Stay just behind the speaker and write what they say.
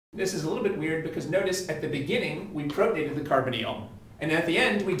This is a little bit weird because notice at the beginning we protonated the carbonyl, and at the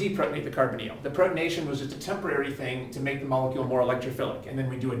end we deprotonate the carbonyl. The protonation was just a temporary thing to make the molecule more electrophilic, and then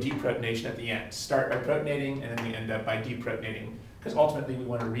we do a deprotonation at the end. Start by protonating, and then we end up by deprotonating, because ultimately we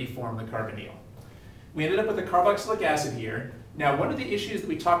want to reform the carbonyl. We ended up with a carboxylic acid here. Now, one of the issues that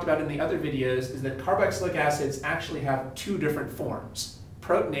we talked about in the other videos is that carboxylic acids actually have two different forms,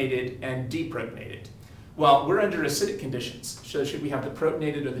 protonated and deprotonated. Well, we're under acidic conditions, so should we have the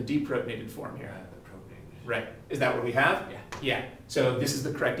protonated or the deprotonated form here? The protonated. Right. Is that what we have? Yeah. Yeah. So this is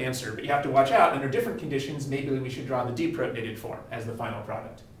the correct answer, but you have to watch out. Under different conditions, maybe we should draw the deprotonated form as the final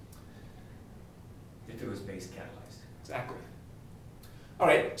product. If it was base-catalyzed. Exactly. All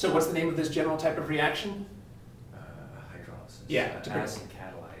right, so what's the name of this general type of reaction? Hydrolysis. Yeah.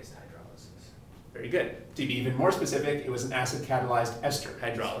 Acid-catalyzed hydrolysis. Very good. To be even more specific, it was an acid-catalyzed ester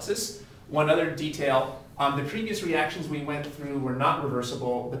hydrolysis. One other detail, the previous reactions we went through were not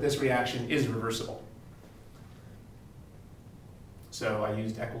reversible, but this reaction is reversible. So I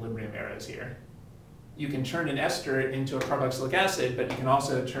used equilibrium arrows here. You can turn an ester into a carboxylic acid, but you can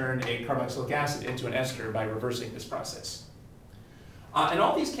also turn a carboxylic acid into an ester by reversing this process. In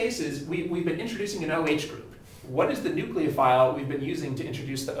all these cases, we've been introducing an OH group. What is the nucleophile we've been using to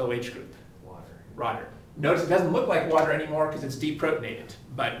introduce the OH group? Water. Notice it doesn't look like water anymore because it's deprotonated,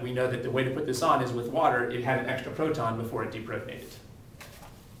 but we know that the way to put this on is with water. It had an extra proton before it deprotonated.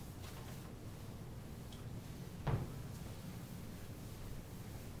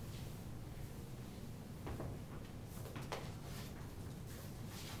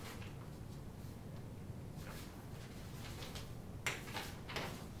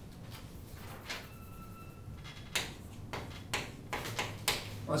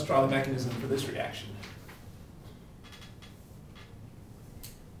 Let's draw the mechanism for this reaction.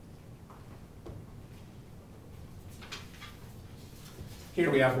 Here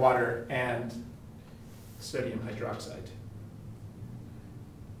we have water and sodium hydroxide.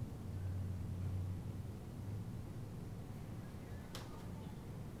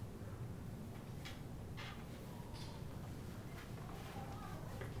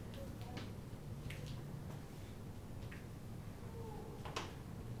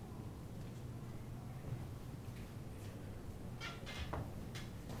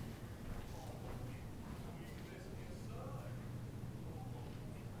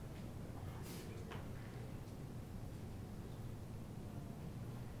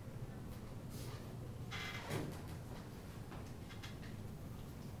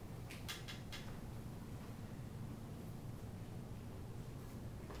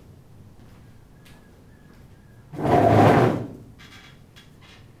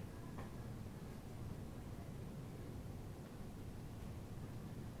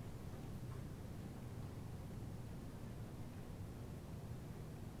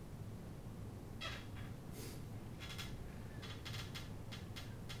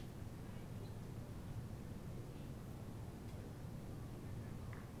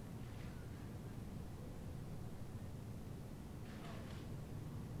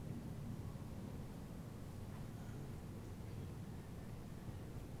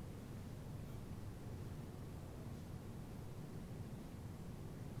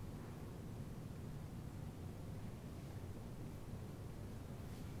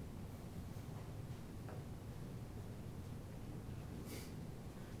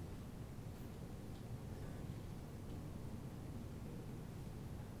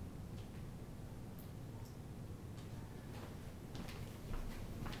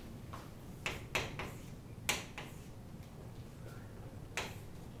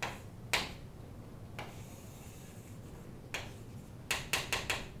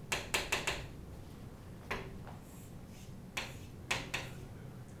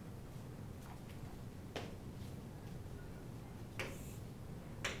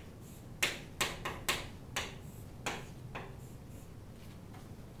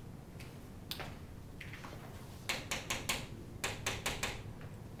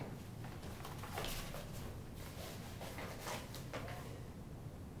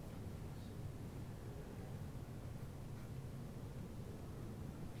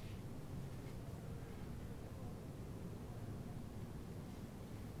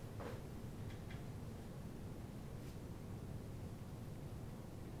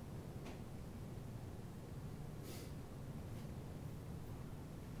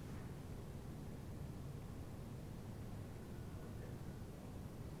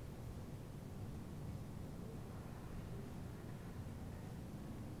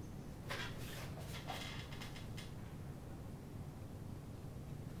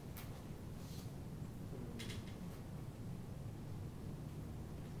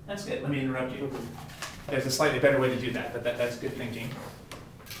 That's good. Let me interrupt you. There's a slightly better way to do that, but that's good thinking.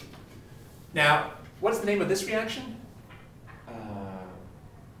 Now, what's the name of this reaction?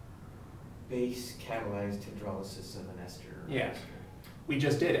 Base-catalyzed hydrolysis of an ester. Yeah. We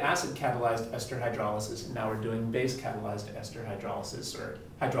just did acid-catalyzed ester hydrolysis, and now we're doing base-catalyzed ester hydrolysis, or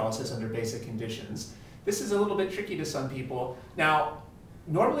hydrolysis under basic conditions. This is a little bit tricky to some people. Now,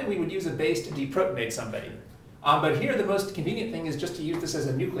 normally we would use a base to deprotonate somebody. But here the most convenient thing is just to use this as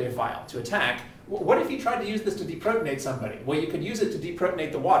a nucleophile to attack. What if you tried to use this to deprotonate somebody? Well, you could use it to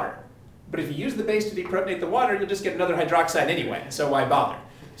deprotonate the water. But if you use the base to deprotonate the water, you'll just get another hydroxide anyway, so why bother?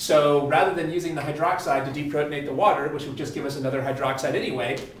 So rather than using the hydroxide to deprotonate the water, which would just give us another hydroxide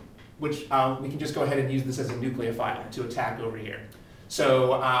anyway, which we can just go ahead and use this as a nucleophile to attack over here.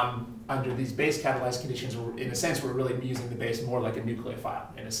 So under these base-catalyzed conditions, in a sense, we're really using the base more like a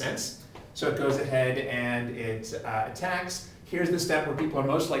nucleophile, in a sense. So it goes ahead and it attacks. Here's the step where people are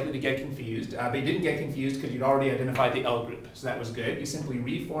most likely to get confused. They didn't get confused because you'd already identified the L group, so that was good. You simply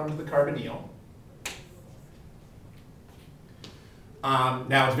reformed the carbonyl.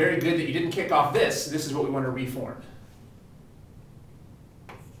 Now, it's very good that you didn't kick off this. This is what we want to reform.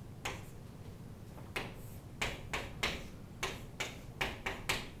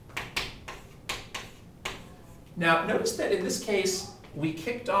 Now, notice that in this case, we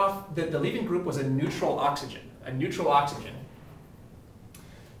kicked off, the leaving group was a neutral oxygen,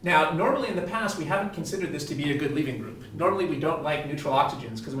 Now, normally in the past, we haven't considered this to be a good leaving group. Normally, we don't like neutral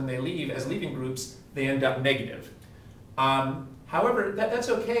oxygens because when they leave as leaving groups, they end up negative. However, that's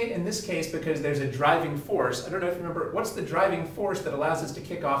okay in this case because there's a driving force. I don't know if you remember, what's the driving force that allows us to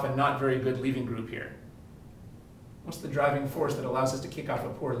kick off a not very good leaving group here? What's the driving force that allows us to kick off a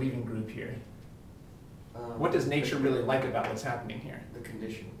poor leaving group here? What does nature really like about what's happening here? The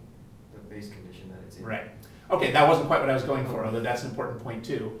condition, the base condition that it's in. Right. Okay, that wasn't quite what I was going for, although that's an important point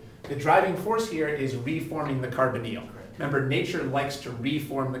too. The driving force here is reforming the carbonyl. Remember, nature likes to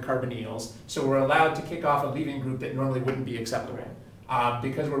reform the carbonyls, so we're allowed to kick off a leaving group that normally wouldn't be acceptable.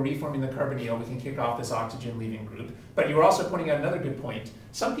 Because we're reforming the carbonyl, we can kick off this oxygen leaving group. But you were also pointing out another good point.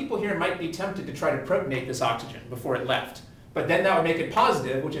 Some people here might be tempted to try to protonate this oxygen before it left. But then that would make it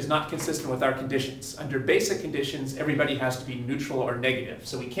positive, which is not consistent with our conditions. Under basic conditions, everybody has to be neutral or negative.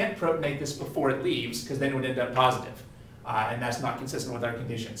 So we can't protonate this before it leaves, because then it would end up positive. And that's not consistent with our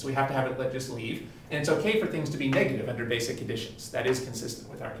conditions. So we have to have it let just leave. And it's okay for things to be negative under basic conditions. That is consistent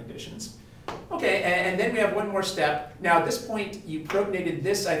with our conditions. Okay, and then we have one more step. Now at this point, you protonated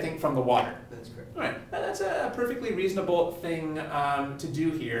this, I think, from the water. That's correct. All right, that's a perfectly reasonable thing to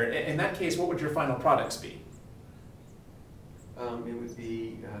do here. In that case, what would your final products be? It would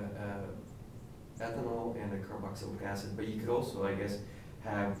be ethanol and a carboxylic acid, but you could also, I guess,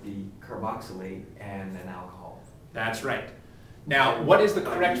 have the carboxylate and an alcohol. That's right. Now, what is the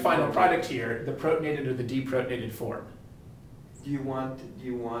correct final product here, the protonated or the deprotonated form?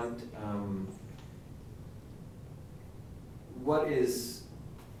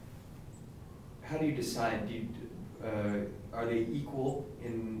 How do you decide? Are they equal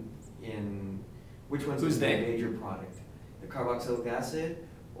in which one's the major product? The carboxylic acid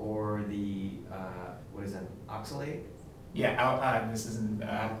or the, what is that, oxalate? Yeah, this is an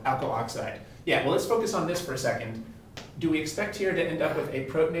alkyl oxide. Yeah, well, let's focus on this for a second. Do we expect here to end up with a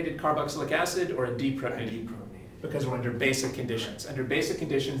protonated carboxylic acid or a deprotonated? Because we're under basic conditions. Under basic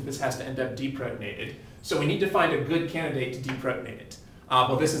conditions, this has to end up deprotonated. So we need to find a good candidate to deprotonate it.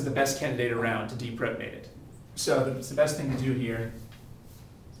 Well, this is the best candidate around to deprotonate it. So the best thing to do here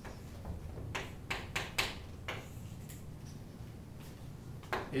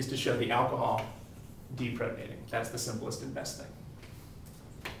is to show the alcohol deprotonating. That's the simplest and best thing.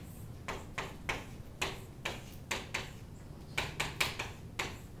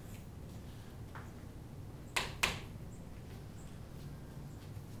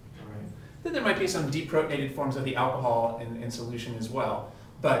 Then there might be some deprotonated forms of the alcohol in solution as well.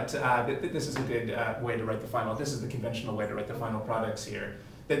 But this is a good way to write the final. This is the conventional way to write the final products here.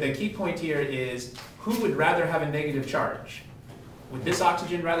 The key point here is who would rather have a negative charge? Would this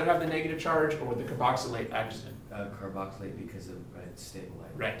oxygen rather have the negative charge, or would the carboxylate oxygen? Carboxylate because of its stable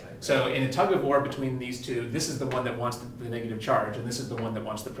type. Right. So in a tug of war between these two, this is the one that wants the negative charge, and this is the one that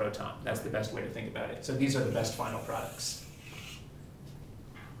wants the proton. That's the best way to think about it. So these are the best final products.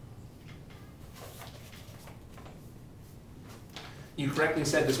 You correctly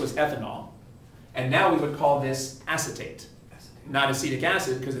said this was ethanol, and now we would call this acetate. Not acetic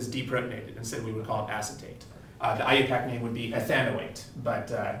acid because it's deprotonated. Instead, we would call it acetate. The IUPAC name would be ethanoate, but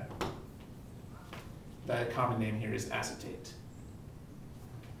the common name here is acetate.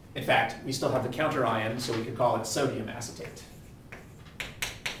 In fact, we still have the counter ion, so we could call it sodium acetate.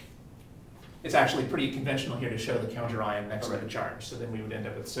 It's actually pretty conventional here to show the counter ion next to the charge. So then we would end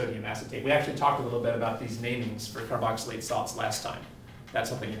up with sodium acetate. We actually talked a little bit about these namings for carboxylate salts last time. That's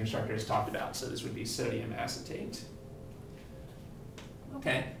something your instructor has talked about. So this would be sodium acetate.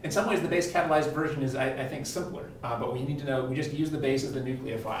 Okay. In some ways, the base-catalyzed version is, I think, simpler. But we need to know, we just use the base as the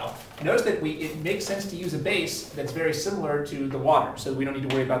nucleophile. Notice that it makes sense to use a base that's very similar to the water, so we don't need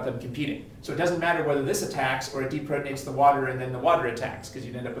to worry about them competing. So it doesn't matter whether this attacks or it deprotonates the water and then the water attacks, because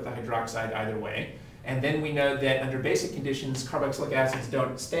you'd end up with a hydroxide either way. And then we know that under basic conditions, carboxylic acids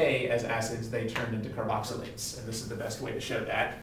don't stay as acids, they turn into carboxylates. And this is the best way to show that.